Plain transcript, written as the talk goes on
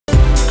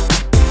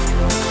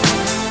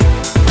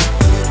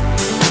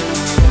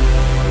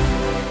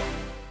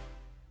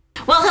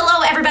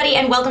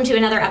welcome to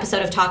another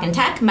episode of Talkin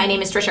Tech. My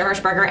name is Trisha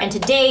Hershberger, and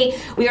today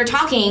we are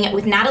talking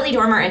with Natalie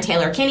Dormer and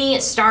Taylor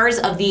Kinney, stars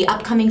of the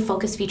upcoming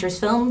Focus Features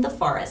film, The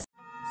Forest.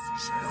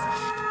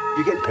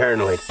 You're getting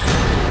paranoid.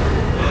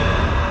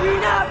 You're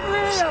not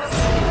real!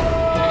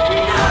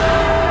 You're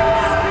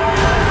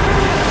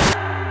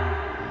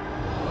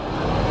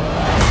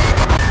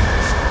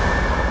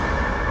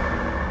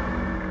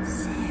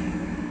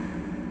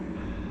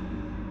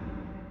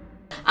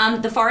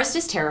not The Forest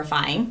is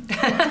terrifying.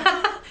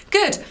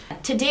 Good.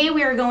 Today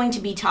we are going to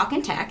be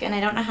talking tech, and I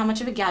don't know how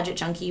much of a gadget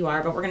junkie you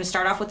are, but we're going to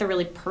start off with the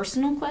really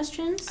personal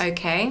questions.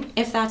 Okay.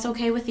 If that's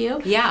okay with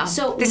you. Yeah.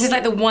 So this is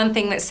like the one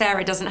thing that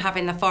Sarah doesn't have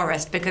in the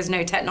forest because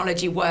no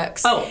technology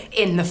works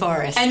in the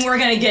forest. And we're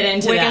going to get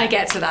into that. We're going to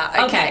get to that.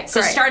 Okay.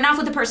 So great. starting off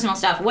with the personal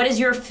stuff, what is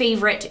your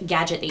favorite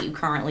gadget that you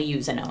currently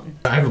use and own?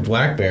 I have a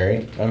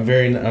BlackBerry. I'm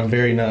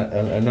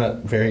not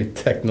very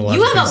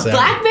technological. You have a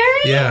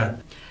BlackBerry? Yeah.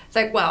 It's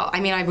like, well,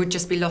 I mean, I would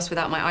just be lost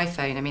without my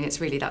iPhone. I mean, it's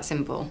really that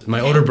simple. My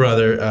older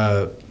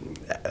brother,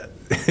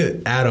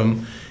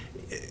 Adam,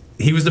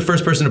 he was the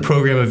first person to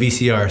program a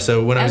VCR.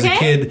 So when I was a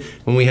kid,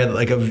 when we had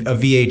like a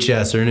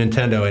VHS or a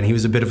Nintendo, and he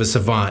was a bit of a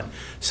savant.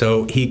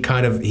 So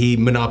he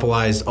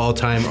monopolized all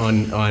time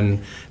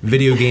on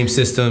video game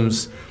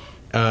systems,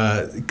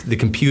 the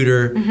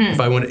computer. If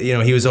I want,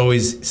 he was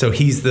always, so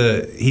he's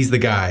the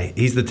guy.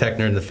 He's the tech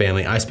nerd in the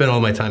family. I spent all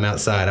my time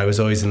outside. I was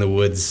always in the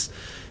woods,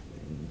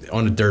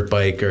 on a dirt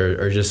bike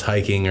or just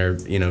hiking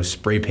or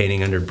spray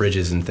painting under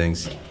bridges and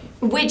things.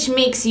 Which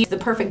makes you the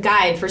perfect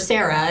guide for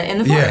Sarah in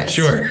the forest.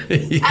 Yeah, sure.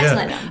 Yeah.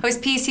 Excellent. I was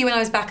PC when I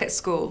was back at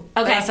school.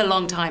 Okay. That's a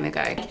long time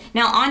ago.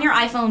 Now on your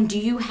iPhone, do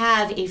you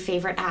have a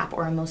favorite app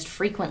or a most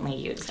frequently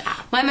used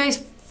app? My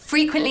most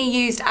frequently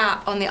used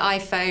app on the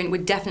iPhone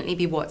would definitely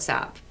be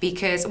WhatsApp,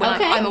 because when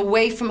I'm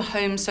away from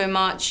home so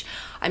much,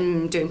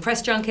 I'm doing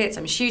press junkets,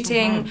 I'm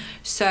shooting,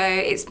 so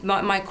it's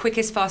my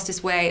quickest,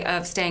 fastest way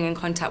of staying in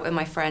contact with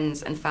my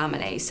friends and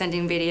family,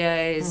 sending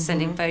videos,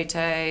 sending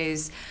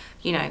photos,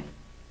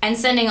 And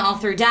sending all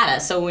through data,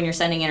 so when you're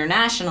sending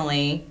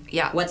internationally,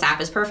 WhatsApp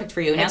is perfect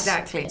for you. Now,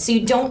 exactly. So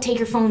you don't take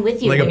your phone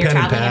with you like when you're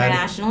traveling pad.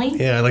 Internationally?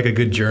 Yeah, I like a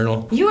good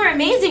journal. You are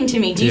amazing to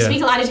me. Do you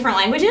speak a lot of different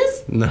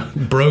languages? No,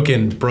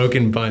 broken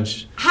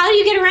bunch. How do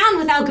you get around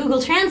without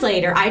Google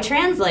Translate or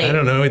iTranslate? I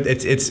don't know.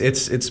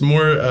 It's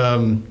more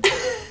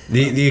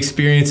the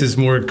experience is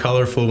more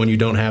colorful when you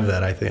don't have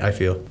that. I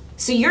feel.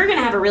 So you're going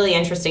to have a really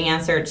interesting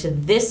answer to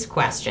this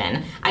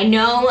question. I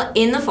know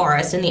in the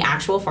forest, in the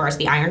actual forest,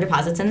 the iron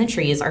deposits in the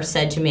trees are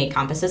said to make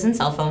compasses and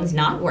cell phones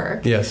not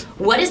work. Yes.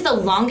 What is the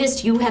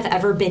longest you have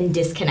ever been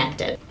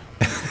disconnected?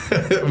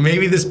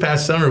 Maybe this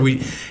past summer.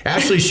 We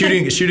actually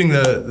shooting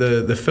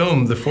the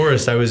film, The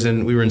Forest.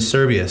 We were in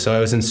Serbia, so I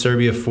was in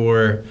Serbia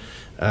for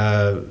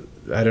I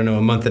don't know,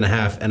 a month and a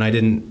half, and I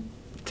didn't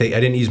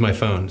use my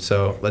phone,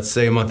 so let's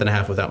say a month and a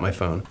half without my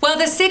phone. Well,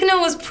 the signal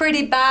was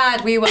pretty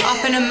bad. We were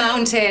up in a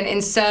mountain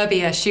in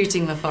Serbia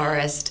shooting The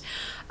Forest.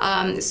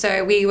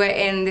 So we were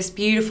in this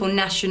beautiful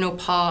national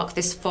park,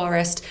 this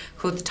forest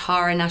called the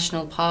Tara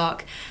National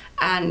Park,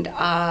 and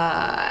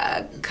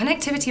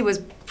connectivity was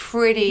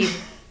pretty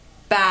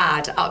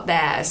bad up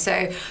there.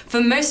 So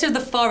for most of the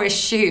forest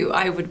shoot,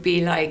 I would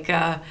be like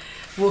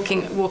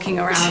walking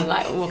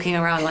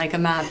around like a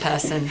mad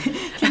person.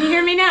 Can you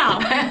hear me now?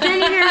 Can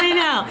you hear me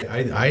now?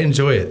 I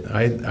enjoy it.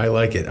 I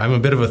like it. I'm a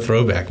bit of a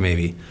throwback,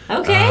 maybe.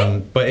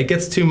 Okay. But it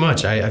gets too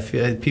much. I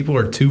feel people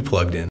are too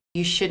plugged in.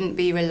 You shouldn't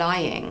be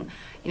relying.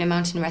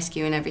 Mountain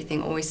rescue and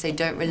everything always say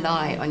don't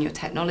rely on your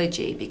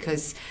technology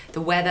because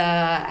the weather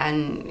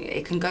and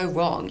it can go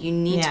wrong. You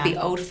need to be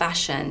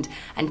old-fashioned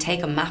and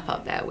take a map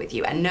up there with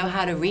you and know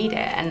how to read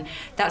it. And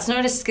that's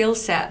not a skill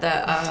set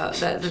that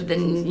the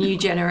new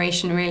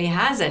generation really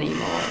has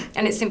anymore.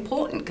 And it's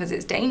important because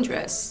it's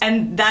dangerous.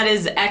 And that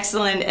is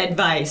excellent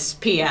advice.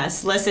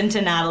 P.S. Listen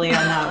to Natalie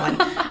on that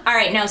one. All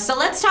right, now, so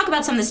let's talk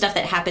about some of the stuff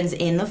that happens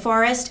in the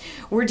forest.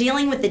 We're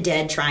dealing with the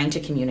dead trying to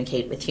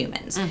communicate with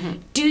humans.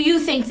 Do you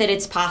think that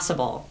it's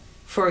possible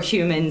for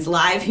humans,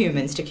 live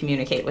humans, to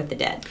communicate with the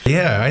dead?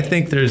 Yeah, I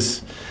think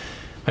there's.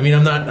 I mean,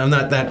 I'm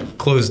not that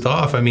closed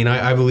off. I mean,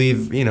 I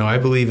believe, I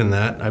believe in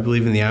that. I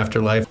believe in the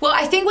afterlife. Well,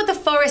 I think what the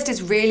forest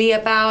is really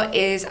about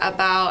is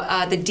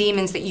about the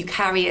demons that you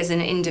carry as an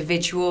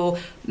individual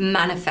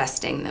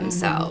manifesting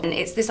themselves. And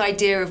it's this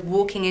idea of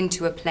walking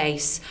into a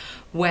place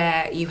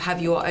where you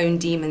have your own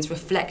demons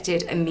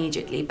reflected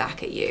immediately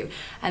back at you.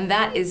 And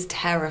that is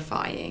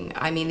terrifying.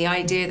 I mean, the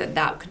idea that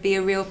that could be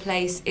a real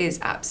place is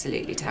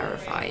absolutely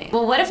terrifying.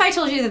 Well, what if I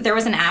told you that there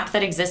was an app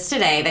that exists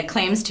today that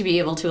claims to be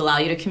able to allow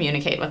you to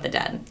communicate with the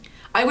dead?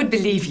 I would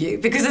believe you,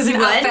 because there's an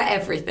app for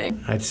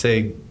everything. I'd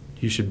say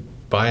you should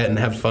buy it and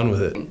have fun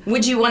with it.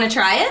 Would you want to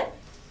try it?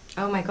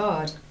 Oh my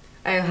God.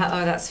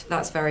 Oh,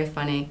 that's very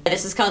funny.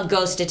 This is called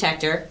Ghost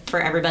Detector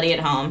for everybody at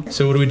home.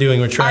 So what are we doing?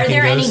 We're tracking ghosts?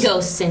 Are there ghosts? any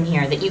ghosts in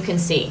here that you can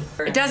see?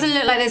 It doesn't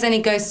look like there's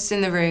any ghosts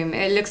in the room.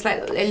 It looks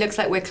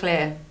like we're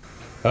clear.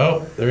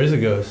 Oh, there is a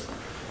ghost.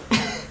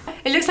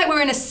 It looks like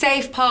we're in a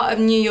safe part of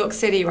New York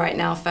City right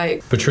now,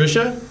 folks.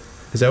 Patricia?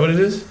 Is that what it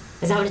is?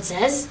 Is that what it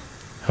says?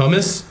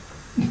 Hummus?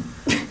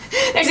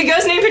 There's a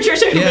ghost named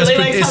Patricia who really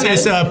likes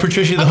hummus. It's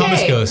Patricia the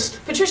Hummus Ghost.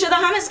 Patricia the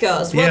Hummus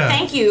Ghost. Well,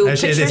 thank you,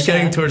 Patricia. It's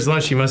getting towards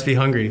lunch. She must be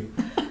hungry.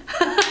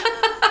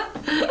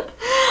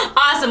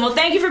 Awesome. Well,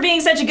 thank you for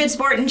being such a good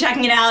sport and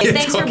checking it out.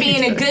 Thanks for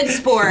being a good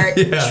sport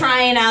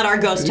trying out our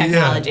ghost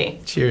technology.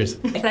 Cheers.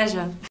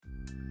 Pleasure.